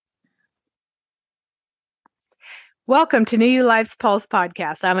Welcome to New You Life's Pulse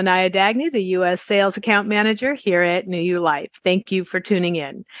podcast. I'm Anaya Dagny, the U.S. Sales Account Manager here at New You Life. Thank you for tuning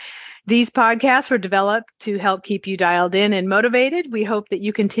in. These podcasts were developed to help keep you dialed in and motivated. We hope that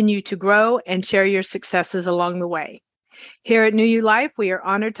you continue to grow and share your successes along the way. Here at New You Life, we are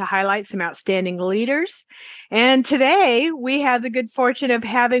honored to highlight some outstanding leaders. And today we have the good fortune of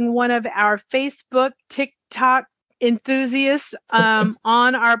having one of our Facebook, TikTok enthusiasts on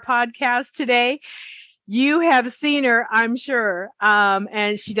our podcast today. You have seen her, I'm sure,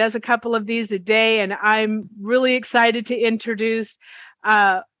 and she does a couple of these a day, and I'm really excited to introduce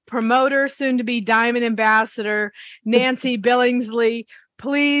promoter, soon-to-be Diamond Ambassador, Nancy Billingsley.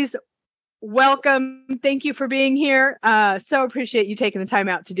 Please welcome. Thank you for being here. So appreciate you taking the time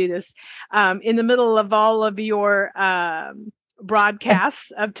out to do this in the middle of all of your broadcasts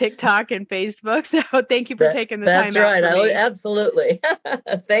of TikTok and Facebook. So thank you for taking the time out. That's right. Absolutely.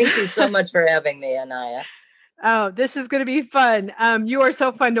 Thank you so much for having me, Anaya. Oh, this is going to be fun. You are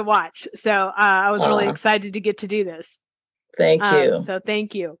so fun to watch. So I was really excited to get to do this. Thank you. So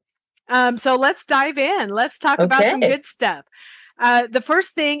thank you. So let's dive in. Let's talk about some good stuff. The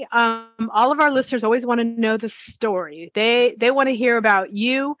first thing, all of our listeners always want to know the story. They want to hear about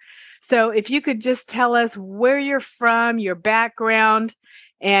you. So if you could just tell us where you're from, your background,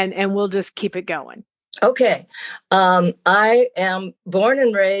 and we'll just keep it going. Okay. I am born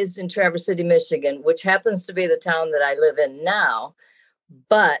and raised in Traverse City, Michigan, which happens to be the town that I live in now.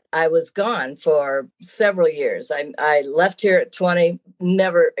 But I was gone for several years. I left here at 20,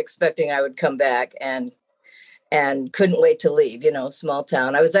 never expecting I would come back, and couldn't wait to leave, small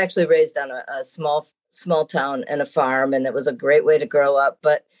town. I was actually raised on a small town and a farm, and it was a great way to grow up,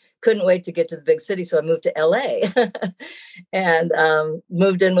 but couldn't wait to get to the big city. So I moved to LA and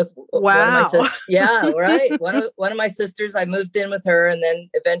moved in with one of my sisters. Yeah, right. One of my sisters, I moved in with her, and then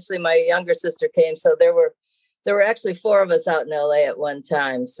eventually my younger sister came. So there were actually four of us out in LA at one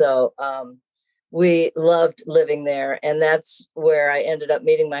time. So we loved living there. And that's where I ended up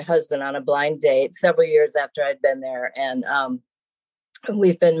meeting my husband on a blind date several years after I'd been there. And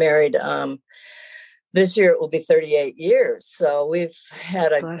we've been married. This year it will be 38 years. So we've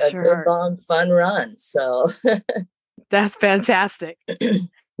had a good, long, fun run. So that's fantastic.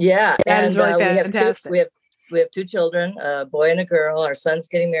 Yeah. That is really fantastic. We have two children, a boy and a girl. Our son's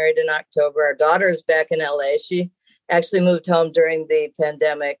getting married in October. Our daughter's back in LA. She actually moved home during the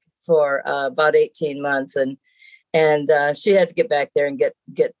pandemic for about 18 months. And she had to get back there and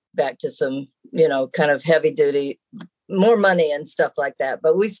get back to some, kind of heavy duty, more money and stuff like that.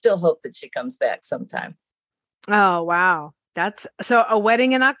 But we still hope that she comes back sometime. Oh, wow. That's so a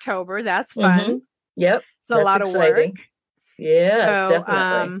wedding in October. That's fun. Mm-hmm. Yep. It's a lot exciting. Of work. Yes, so,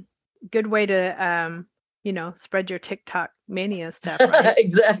 definitely. Good way to, spread your TikTok mania stuff, right?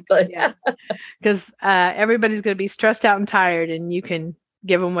 Exactly. Yeah. Because everybody's going to be stressed out and tired, and you can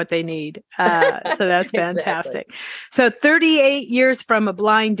give them what they need. So that's fantastic. Exactly. So 38 years from a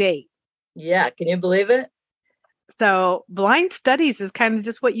blind date. Yeah. Can you believe it? So blind studies is kind of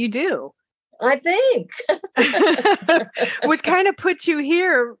just what you do. I think. Which kind of puts you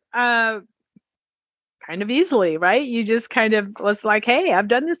here kind of easily, right? You just kind of was like, hey, I've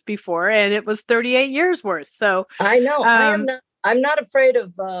done this before, and it was 38 years worth. So I know I'm not afraid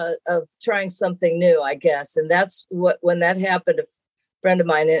of trying something new, I guess. And that's when that happened, a friend of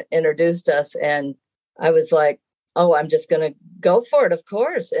mine introduced us, and I was like, oh, I'm just going to go for it, of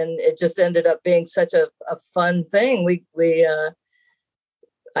course. And it just ended up being such a fun thing.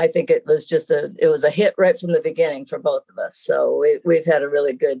 I think it was a hit right from the beginning for both of us. So we've had a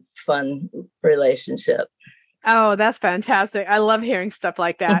really good, fun relationship. Oh, that's fantastic. I love hearing stuff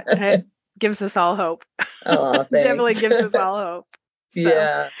like that. It gives us all hope. Oh, thanks. Definitely gives us all hope.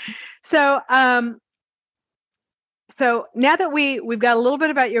 Yeah. So now that we've got a little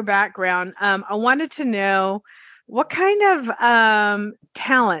bit about your background, I wanted to know what kind of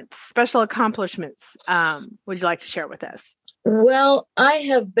talents, special accomplishments would you like to share with us? Well, I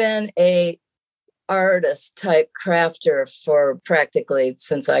have been a artist type crafter for practically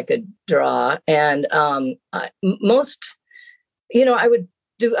since I could draw. And I would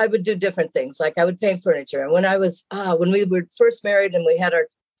do different things. Like I would paint furniture. And when we were first married and we had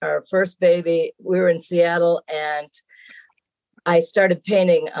our first baby, we were in Seattle, and I started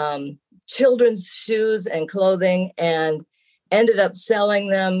painting children's shoes and clothing, and ended up selling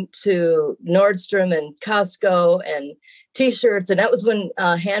them to Nordstrom and Costco and T-shirts. And that was when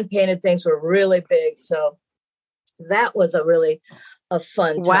hand painted things were really big. So that was a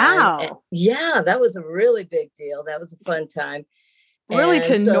fun time. Wow. Yeah, that was a really big deal. That was a fun time. Really, And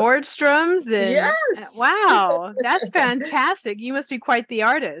to so, Nordstrom's and yes. wow, that's fantastic. You must be quite the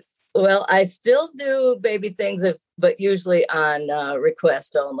artist. Well, I still do baby things, but usually on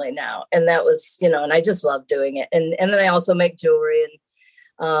request only now. And that was, and I just love doing it. And then I also make jewelry,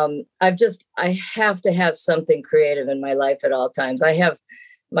 and I have to have something creative in my life at all times.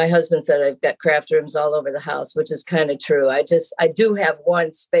 My husband said I've got craft rooms all over the house, which is kind of true. I do have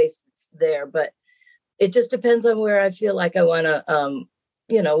one space that's there, but it just depends on where I feel like I want to,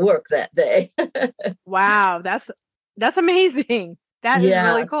 work that day. Wow, that's amazing. That is Yeah.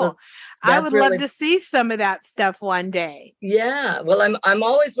 really So cool. I that's would love really, to see some of that stuff one day. yeah. Well, I'm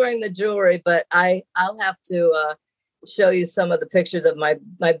always wearing the jewelry, but I'll have to show you some of the pictures of my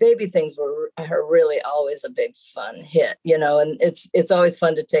baby things are really always a big fun hit, and it's always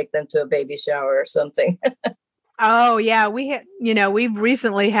fun to take them to a baby shower or something. Oh yeah, we've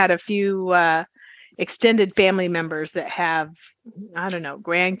recently had a few extended family members that have, I don't know,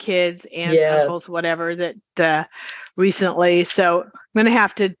 grandkids, aunts, uncles, Yes. whatever that recently. So I'm going to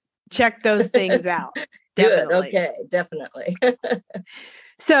have to check those things out. Good. Definitely. Okay. Definitely.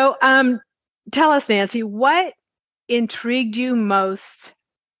 So tell us, Nancy, what intrigued you most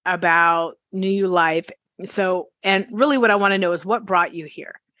about New Life? So, and really what I want to know is what brought you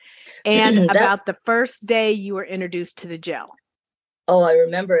here and That about the first day you were introduced to the gel. Oh, I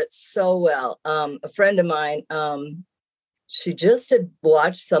remember it so well. A friend of mine, she just had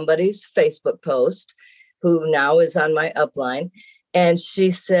watched somebody's Facebook post who now is on my upline. And she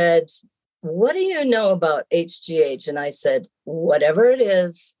said, "What do you know about HGH?" And I said, "Whatever it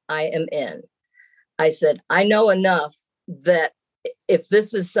is, I am in." I said, "I know enough that if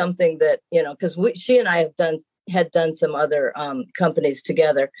this is something that, because she and I had done some other companies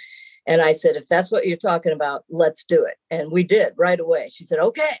together. And I said, if that's what you're talking about, let's do it." And we did right away. She said,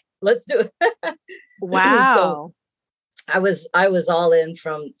 "Okay, let's do it." So Wow. I was all in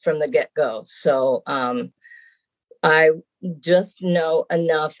from the get-go. So I just know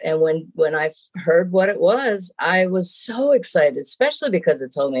enough. And when I heard what it was, I was so excited, especially because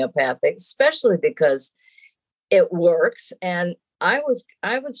it's homeopathic, especially because it works. And I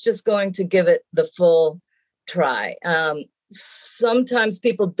was just going to give it the full try. Sometimes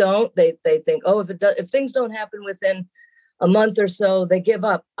people don't. They think, oh, if things don't happen within a month or so, they give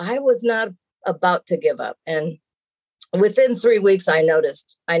up. I was not about to give up, and within 3 weeks, I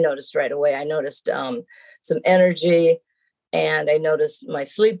noticed right away. I noticed some energy, and I noticed my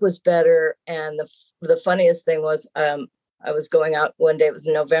sleep was better. And the funniest thing was, I was going out one day. It was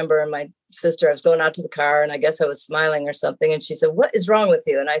in November, and my sister, I was going out to the car, and I guess I was smiling or something. And she said, "What is wrong with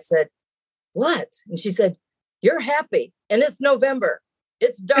you?" And I said, "What?" And she said, "You're happy. And it's November.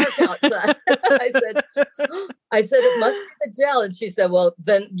 It's dark outside." I said, "It must be the gel." And she said, "Well,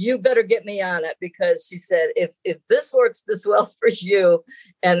 then you better get me on it," because she said, if this works this well for you,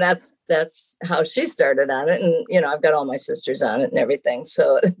 and that's how she started on it. And, I've got all my sisters on it and everything.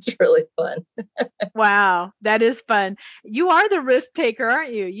 So it's really fun. Wow, that is fun. You are the risk taker,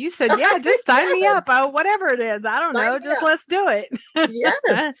 aren't you? You said, yeah, just sign me up. Yes. Oh, whatever it is. I don't know. Just let's do it.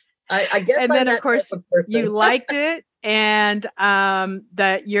 Yes. I guess And I'm then, of that course, type of person. you liked it, and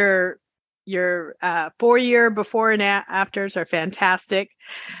that your 4-year before and afters are fantastic.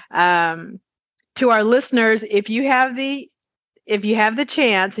 To our listeners, if you have the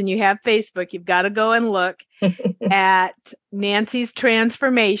chance and you have Facebook, you've got to go and look at Nancy's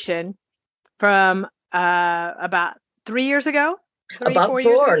transformation from about 3 years ago. About 4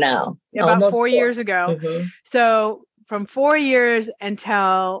 years ago? Now. About Almost 4 years ago. Mm-hmm. So from 4 years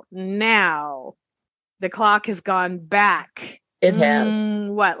until now, the clock has gone back. It has.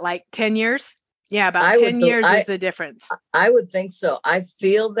 What, like 10 years? Yeah, about 10 years is the difference. I would think so. I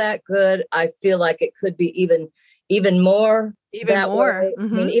feel that good. I feel like it could be even more. Even more.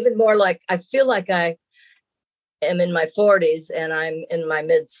 Mm-hmm. I mean, even more, like I feel like I am in my 40s and I'm in my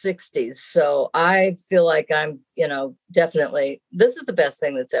mid 60s. So I feel like I'm, definitely, this is the best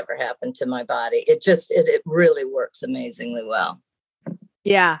thing that's ever happened to my body. It really works amazingly well.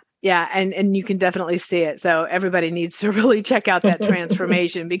 Yeah. Yeah. And you can definitely see it. So everybody needs to really check out that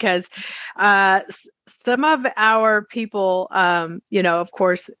transformation because some of our people, of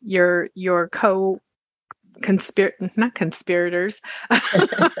course, your not conspirators.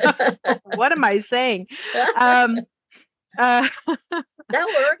 What am I saying? That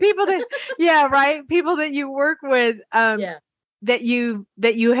works. People that, yeah, right. People that you work with, that you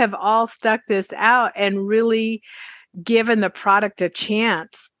have all stuck this out and really given the product a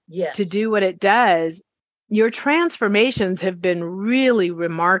chance to do what it does. Your transformations have been really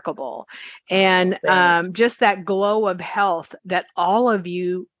remarkable. And just that glow of health that all of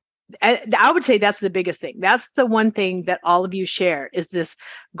you I would say that's the biggest thing. That's the one thing that all of you share is this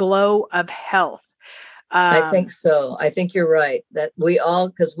glow of health. I think so. I think you're right that we all,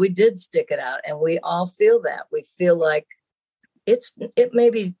 because we did stick it out and we all feel that. We feel like it may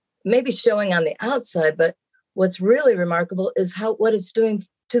be showing on the outside, but what's really remarkable is what it's doing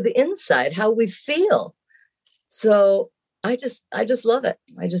to the inside, how we feel. So I just love it.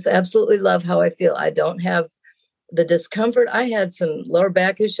 I just absolutely love how I feel. I don't have the discomfort. I had some lower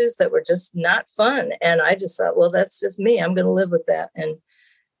back issues that were just not fun. And I just thought, well, that's just me. I'm going to live with that. And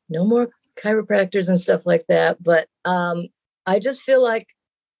no more chiropractors and stuff like that. But I just feel like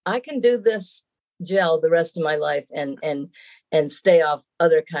I can do this gel the rest of my life and stay off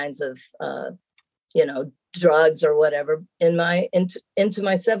other kinds of, drugs or whatever into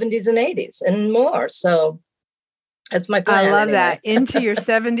my 70s and 80s and more. So that's my plan. I love anyway. that. Into your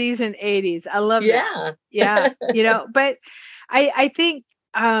 70s and 80s. I love that. Yeah. But I think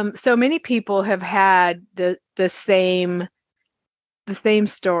so many people have had the same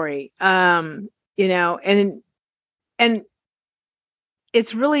story, and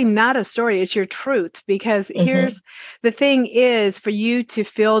it's really not a story. It's your truth, because here's the thing is for you to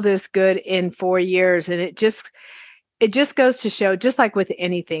feel this good in 4 years. And it just goes to show, just like with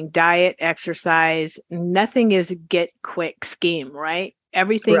anything, diet, exercise, nothing is a get quick scheme, right?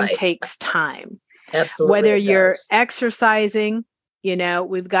 Everything takes time. Absolutely. Whether you're exercising,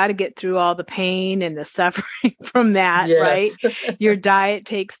 we've got to get through all the pain and the suffering from that, right? Your diet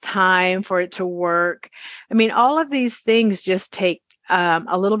takes time for it to work. I mean, all of these things just take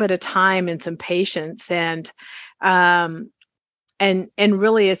a little bit of time and some patience, and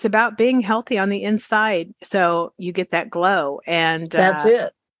really it's about being healthy on the inside. So you get that glow, and that's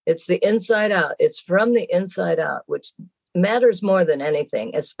it. It's the inside out. It's from the inside out, which matters more than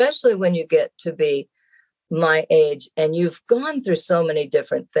anything, especially when you get to be my age and you've gone through so many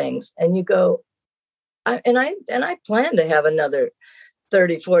different things and you go, I plan to have another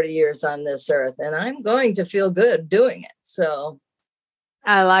 30, 40 years on this earth, and I'm going to feel good doing it. So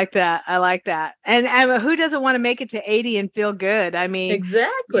I like that. And who doesn't want to make it to 80 and feel good? I mean,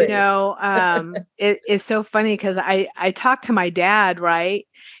 exactly. It's so funny because I talk to my dad, right?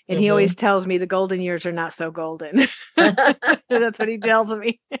 And he always tells me the golden years are not so golden. That's what he tells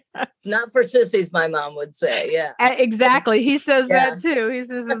me. It's not for sissies, my mom would say. Yeah, exactly. He says that too. He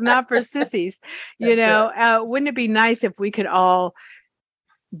says it's not for sissies. Wouldn't it be nice if we could all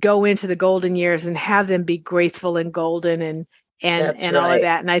go into the golden years and have them be graceful and golden and all of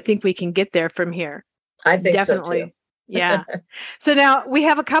that? And I think we can get there from here. I think definitely. So too. Yeah. So now we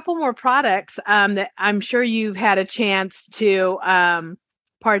have a couple more products that I'm sure you've had a chance to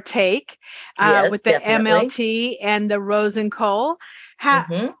partake with the definitely. MLT and the Rose and Cole.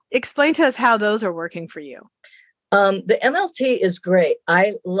 Explain to us how those are working for you. The MLT is great.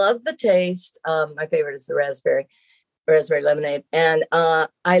 I love the taste. My favorite is the raspberry lemonade. And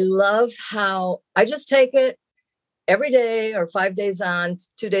I love how I just take it every day or 5 days on,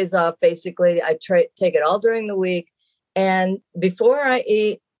 2 days off. Basically, I take it all during the week. And before I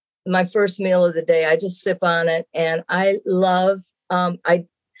eat my first meal of the day, I just sip on it. And I love, I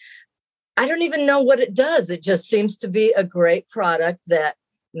don't even know what it does. It just seems to be a great product that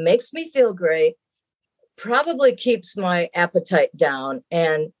makes me feel great, probably keeps my appetite down.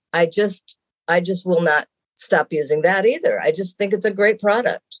 And I just will not stop using that either. I just think it's a great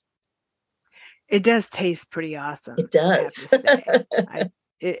product. It does taste pretty awesome. It does.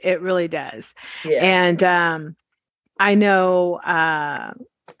 It really does. Yes. And I know I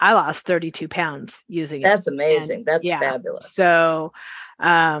lost 32 pounds using it. That's amazing. And, that's fabulous. So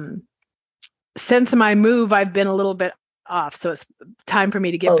since my move, I've been a little bit off. So it's time for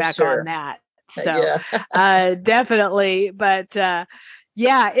me to get back on that. So definitely. But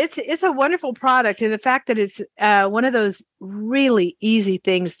it's a wonderful product. And the fact that it's one of those really easy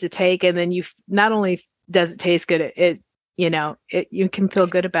things to take. And then not only does it taste good, you can feel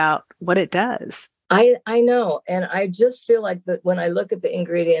good about what it does. I know. And I just feel like that when I look at the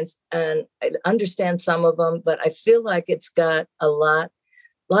ingredients, and I understand some of them, but I feel like it's got a lot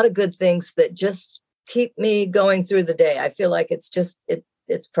of good things that just keep me going through the day. I feel like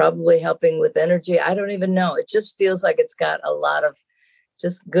it's probably helping with energy. I don't even know. It just feels like it's got a lot of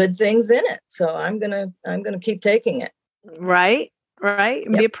just good things in it. So I'm going to keep taking it. Right.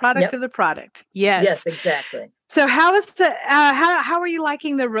 And be a product of the product. Yes, exactly. So how are you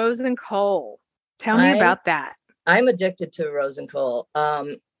liking the Rose and Cole? Tell me about that. I'm addicted to Rose and Cole.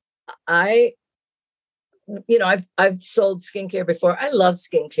 I've sold skincare before. I love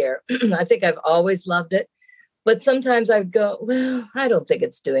skincare. I think I've always loved it. But sometimes I'd go, well, I don't think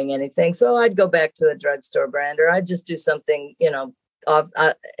it's doing anything. So I'd go back to a drugstore brand, or I'd just do something,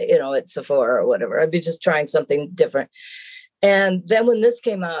 at Sephora or whatever. I'd be just trying something different. And then when this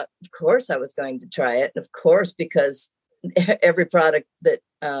came out, of course I was going to try it. And of course, because every product that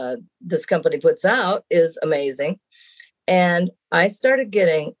this company puts out is amazing. And I started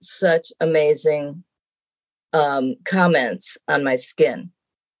getting such amazing comments on my skin.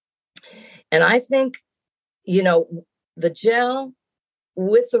 And I think, the gel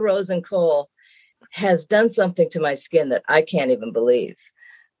with the rose and kohl has done something to my skin that I can't even believe.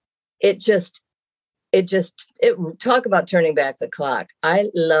 It talk about turning back the clock. I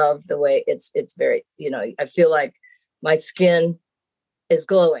love the way it's very, I feel like my skin is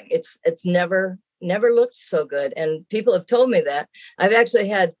glowing. It's never looked so good. And people have told me that. I've actually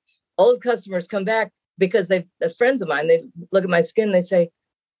had old customers come back because friends of mine, they look at my skin and they say,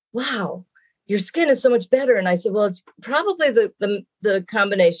 wow, your skin is so much better. And I said, well, it's probably the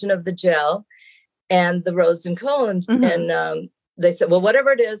combination of the gel and the rose and kohl. And, and they said, well,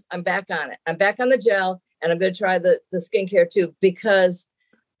 whatever it is, I'm back on it. I'm back on the gel, and I'm going to try the skincare too, because,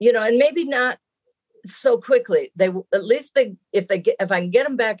 and maybe not so quickly. If I can get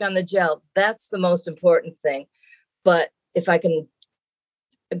them back on the gel, that's the most important thing. But if I can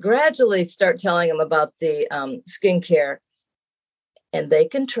gradually start telling them about the skincare, and they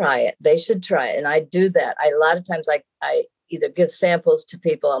can try it, they should try it. And I do that. A lot of times I either give samples to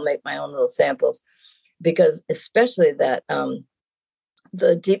people. I'll make my own little samples, because especially that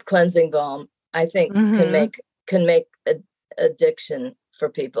the deep cleansing balm, I think can make addiction for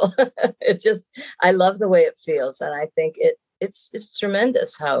people. I love the way it feels. And I think it's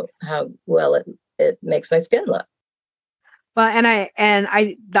tremendous how well it makes my skin look. Well, and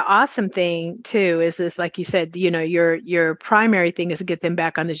I, the awesome thing too is this, like you said, your primary thing is to get them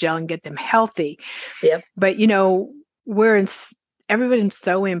back on the gel and get them healthy. Yep. But everybody's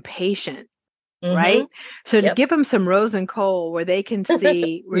so impatient, right? So to give them some rose and kohl where they can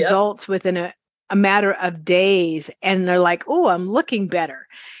see results within a matter of days, and they're like, oh, I'm looking better.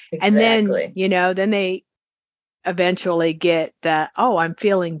 Exactly. And then, then they eventually get I'm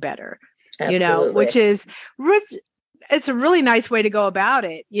feeling better, Absolutely. Which is it's a really nice way to go about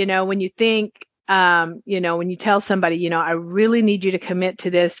it. When you think, when you tell somebody, I really need you to commit to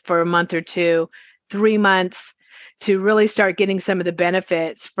this for a month or 2, 3 months to really start getting some of the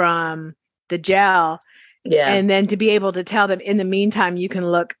benefits from the gel. Yeah. And then to be able to tell them, in the meantime, you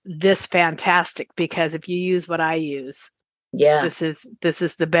can look this fantastic, because if you use what I use, this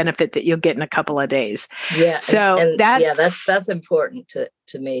is the benefit that you'll get in a couple of days. Yeah. So that's important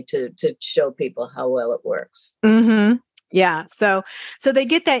to me to show people how well it works. Mm-hmm. Yeah. So they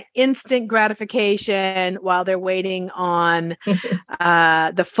get that instant gratification while they're waiting on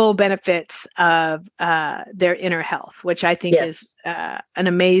the full benefits of their inner health, which I think is an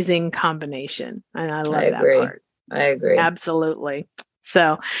amazing combination. And I love that part. I agree. Absolutely.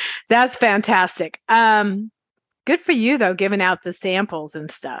 So that's fantastic. Good for you, though, giving out the samples and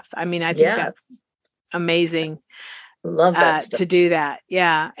stuff. I mean, I think that's amazing. Love that stuff. To do that.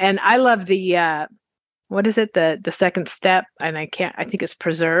 Yeah. And I love the, what is it? The second step. And I think it's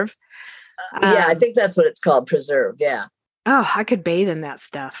preserve. I think that's what it's called. Preserve. Yeah. Oh, I could bathe in that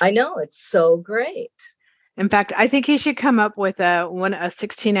stuff. I know. It's so great. In fact, I think you should come up with a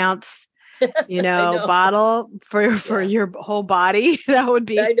 16-ounce, bottle for your whole body. That would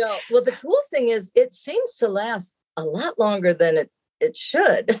be. I know. Well, the cool thing is it seems to last a lot longer than it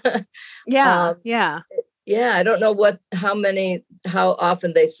should. Yeah. Yeah. I don't know how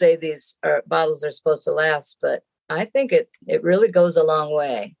often they say these bottles are supposed to last, but I think it really goes a long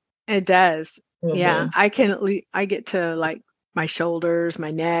way. It does. Mm-hmm. Yeah. I get to like my shoulders,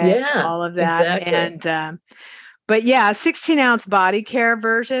 my neck, all of that. Exactly. And, but 16-ounce body care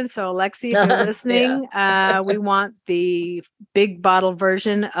version. So Alexi, if you're listening, we want the big bottle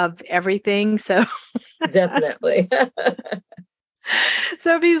version of everything. So definitely.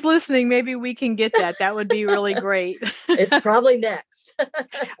 So if he's listening, maybe we can get that. That would be really great. It's probably next.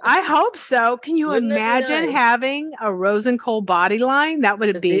 I hope so. Can you imagine having a rose and kohl body line? That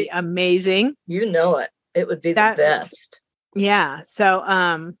would be amazing. You know it. It would be the best. Yeah.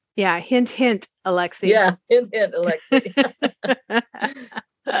 So, hint, hint, Alexi. Yeah. Hint, hint, Alexi.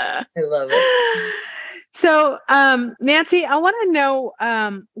 I love it. So, Nancy, I want to know,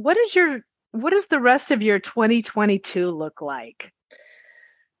 what does the rest of your 2022 look like?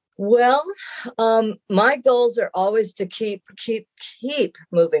 Well, my goals are always to keep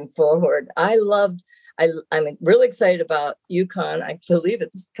moving forward. I'm really excited about UConn. I believe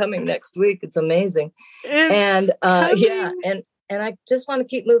it's coming next week. It's amazing. And I just want to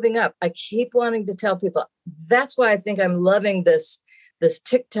keep moving up. I keep wanting to tell people. That's why I think I'm loving this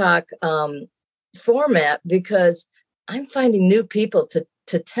TikTok format, because I'm finding new people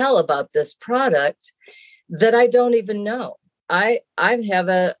to tell about this product that I don't even know. I have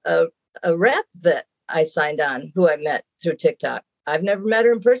a rep that I signed on who I met through TikTok. I've never met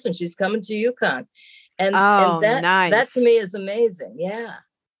her in person. She's coming to Yukon. And that nice. to me is amazing. Yeah.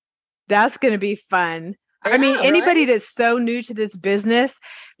 That's going to be fun. Yeah, I mean, anybody right? that's so new to this business,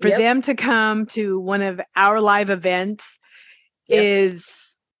 for Yep. them to come to one of our live events Yep.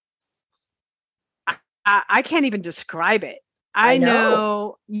 is, I can't even describe it. I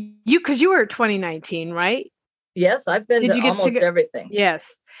know you, because you were 2019, right? Yes, I've been Did to you get almost to go? everything.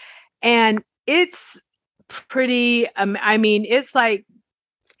 Yes. And it's pretty, I mean, it's like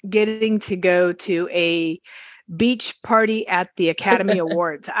getting to go to a beach party at the Academy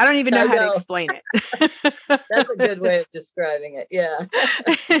Awards. I don't even know I how to know. explain it. That's a good way of describing it. Yeah.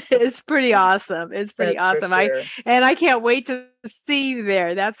 It's pretty awesome. It's pretty That's for awesome. sure. I can't wait to see you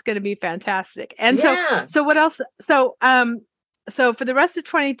there. That's going to be fantastic. And Yeah. so what else? So for the rest of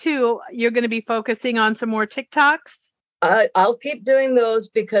 22, you're going to be focusing on some more TikToks. I'll keep doing those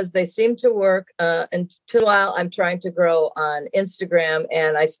because they seem to work. Until while I'm trying to grow on Instagram,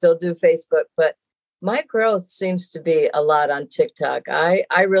 and I still do Facebook, but my growth seems to be a lot on TikTok. I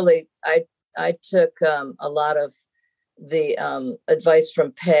took a lot of the advice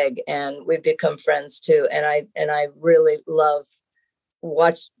from Peg, and we've become friends too. And I really loved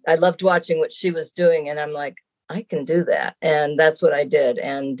watching what she was doing, and I'm like, I can do that, and that's what I did.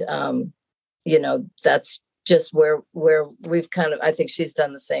 And that's just where we've kind of, I think she's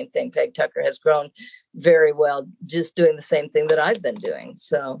done the same thing. Peg Tucker has grown very well, just doing the same thing that I've been doing.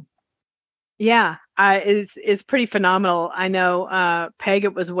 So yeah, is pretty phenomenal. I know Peg,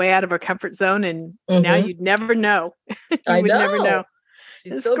 it was way out of her comfort zone, and now you'd never know. I would know. never know.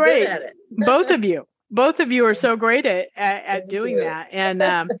 She's it's so great. Good at it. Both of you are so great at doing that.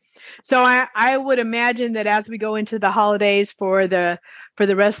 And so I would imagine that as we go into the holidays for the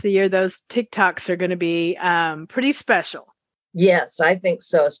rest of the year, those TikToks are going to be pretty special. Yes, I think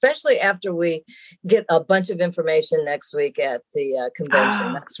so. Especially after we get a bunch of information next week at the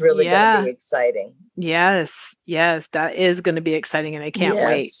convention. That's really going to be exciting. Yes, that is going to be exciting, and I can't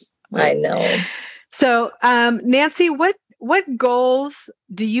wait. I know. So, Nancy, what goals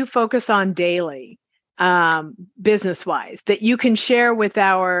do you focus on daily, business-wise, that you can share with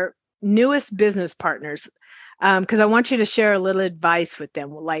our newest business partners? Because I want you to share a little advice with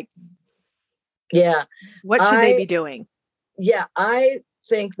them. Like, what should they be doing? Yeah, I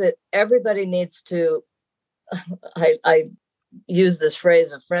think that everybody needs to, I use this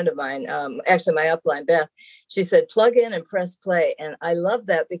phrase, a friend of mine, actually my upline, Beth, she said, plug in and press play. And I love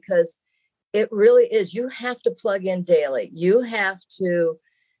that because it really is, you have to plug in daily. You have to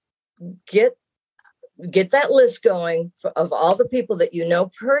get that list going of all the people that you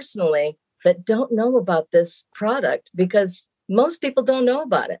know personally that don't know about this product, because most people don't know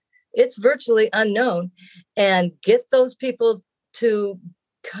about it. It's virtually unknown, and get those people to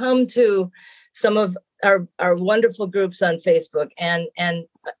come to some of our wonderful groups on Facebook,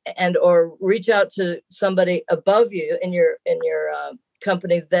 and or reach out to somebody above you in your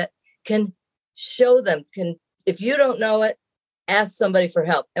company that can show them. If you don't know it, ask somebody for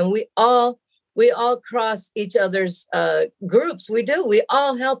help. And we all cross each other's groups. We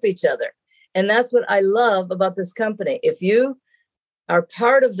all help each other, and that's what I love about this company. If you are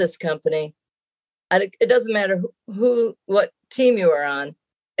part of this company, it doesn't matter what team you are on,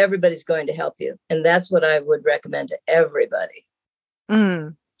 everybody's going to help you. And that's what I would recommend to everybody.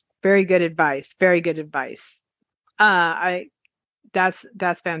 Very good advice. Very good advice. That's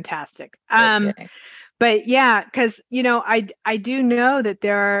fantastic. Okay. But yeah, because I do know that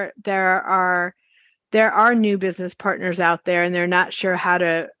there are new business partners out there, and they're not sure how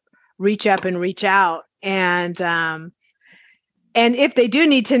to reach up and reach out. And if they do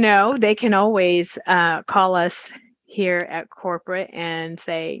need to know, they can always call us here at corporate and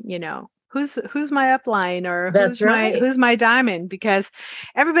say, who's my upline, or who's my diamond, because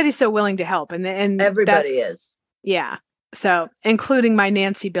everybody's so willing to help, and everybody is. Yeah. So, including my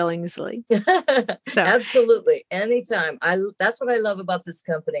Nancy Billingsley. So. Absolutely. Anytime. That's what I love about this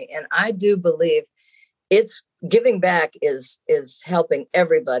company. And I do believe it's giving back is helping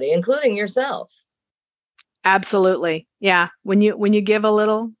everybody, including yourself. Absolutely. Yeah. When you give a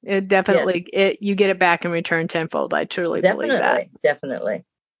little, it definitely, you get it back in return tenfold. I truly believe that. Definitely.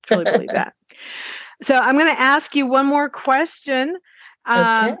 Truly believe that. So I'm going to ask you one more question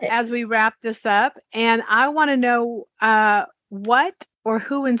as we wrap this up. And I want to know what or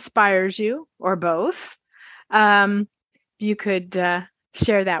who inspires you, or both. You could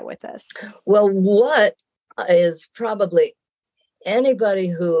share that with us. Well, what is probably anybody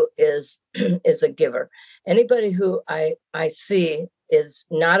who is is a giver, anybody who I see is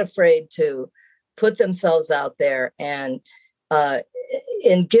not afraid to put themselves out there and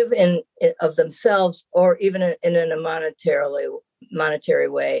give in of themselves, or even in a monetary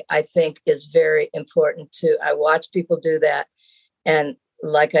way, I think is very important too. I watch people do that. And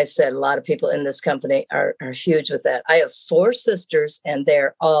like I said, a lot of people in this company are huge with that. I have 4 sisters, and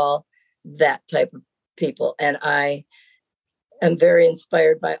they're all that type of people. And I am very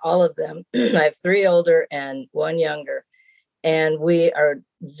inspired by all of them. I have 3 older and 1 younger, and we are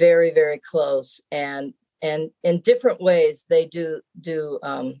very, very close. And in different ways, they do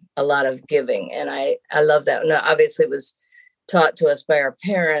a lot of giving. And I love that. Now, obviously, it was taught to us by our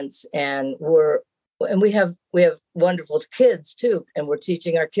parents, and we have wonderful kids too, and we're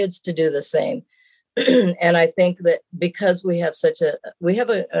teaching our kids to do the same. And I think that because we have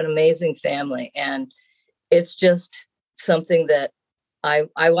an amazing family, and it's just something that I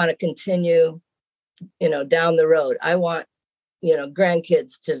want to continue, down the road. I want,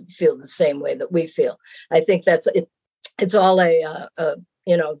 grandkids to feel the same way that we feel. I think that's it. It's all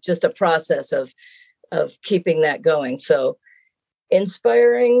just a process of keeping that going. So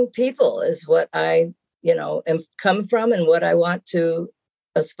inspiring people is what I, am come from, and what I want to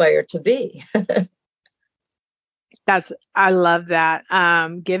aspire to be. I love that.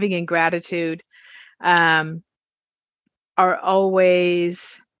 Giving and gratitude are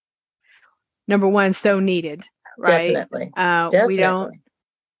always, number one, so needed, right? Definitely.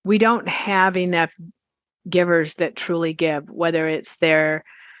 We don't have enough givers that truly give, whether it's their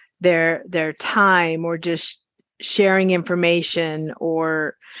time, or just sharing information,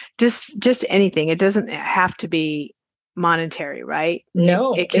 or just anything. It doesn't have to be monetary, right?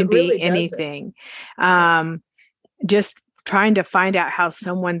 No, it can really be anything. Just trying to find out how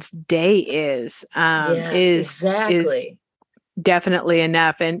someone's day is exactly. Definitely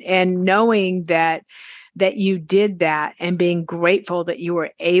enough. And knowing that you did that, and being grateful that you were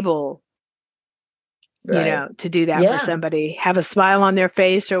able, to do that for somebody, have a smile on their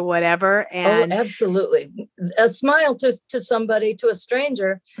face or whatever. And absolutely. A smile to somebody, to a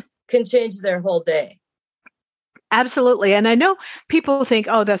stranger, can change their whole day. Absolutely. And I know people think,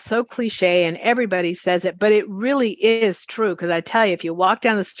 oh, that's so cliche, and everybody says it, but it really is true. Because I tell you, if you walk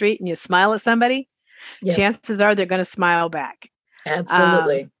down the street and you smile at somebody, chances are they're going to smile back.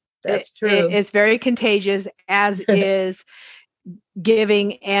 Absolutely. That's true. It's very contagious, as is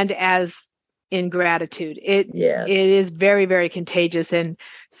giving, and as in gratitude. It is very, very contagious. And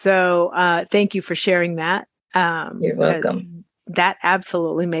so thank you for sharing that. You're welcome. That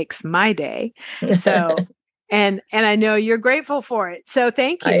absolutely makes my day. So, and I know you're grateful for it. So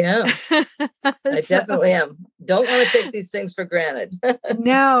thank you. I am. I definitely am. Don't want to take these things for granted.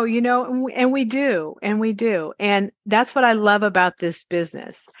 No, and we do. And that's what I love about this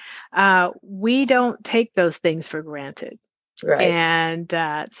business. We don't take those things for granted. Right. And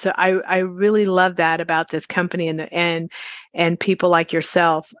so I really love that about this company, and people like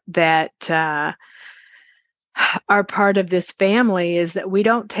yourself that are part of this family, is that we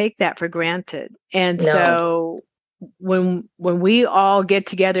don't take that for granted. And so when we all get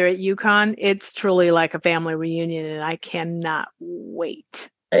together at UConn, it's truly like a family reunion, and I cannot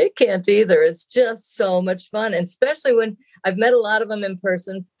wait. I can't either. It's just so much fun. And especially when I've met a lot of them in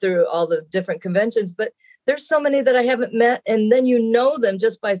person through all the different conventions, but there's so many that I haven't met. And then them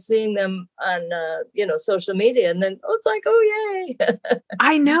just by seeing them on, social media. And then, it's like, oh, yay.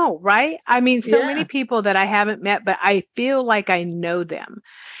 I know, right? I mean, so many people that I haven't met, but I feel like I know them.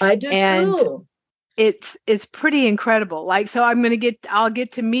 I do too. It's pretty incredible. Like, so I'll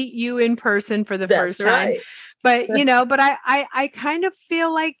get to meet you in person for the first time. Right. But, but I kind of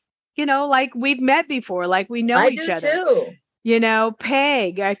feel like, like we've met before, like we know each other. Too.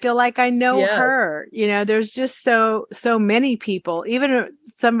 Peg, I feel like I know her. There's just so many people, even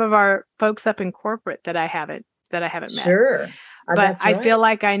some of our folks up in corporate that I haven't met. Sure. But I feel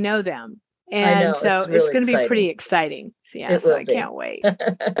like I know them. And so it's going to be pretty exciting. So I can't wait.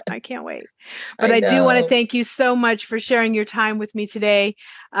 I can't wait. But I do want to thank you so much for sharing your time with me today.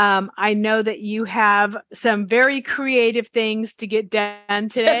 I know that you have some very creative things to get done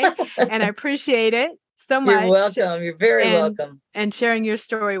today, and I appreciate it so much. You're welcome. You're very welcome. And sharing your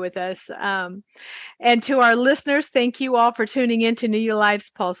story with us. And to our listeners, thank you all for tuning in to New You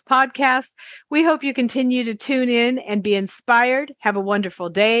Life's Pulse podcast. We hope you continue to tune in and be inspired. Have a wonderful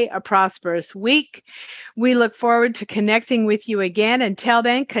day, a prosperous week. We look forward to connecting with you again. Until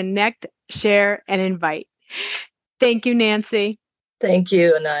then, connect, share, and invite. Thank you, Nancy. Thank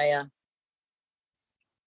you, Anaya.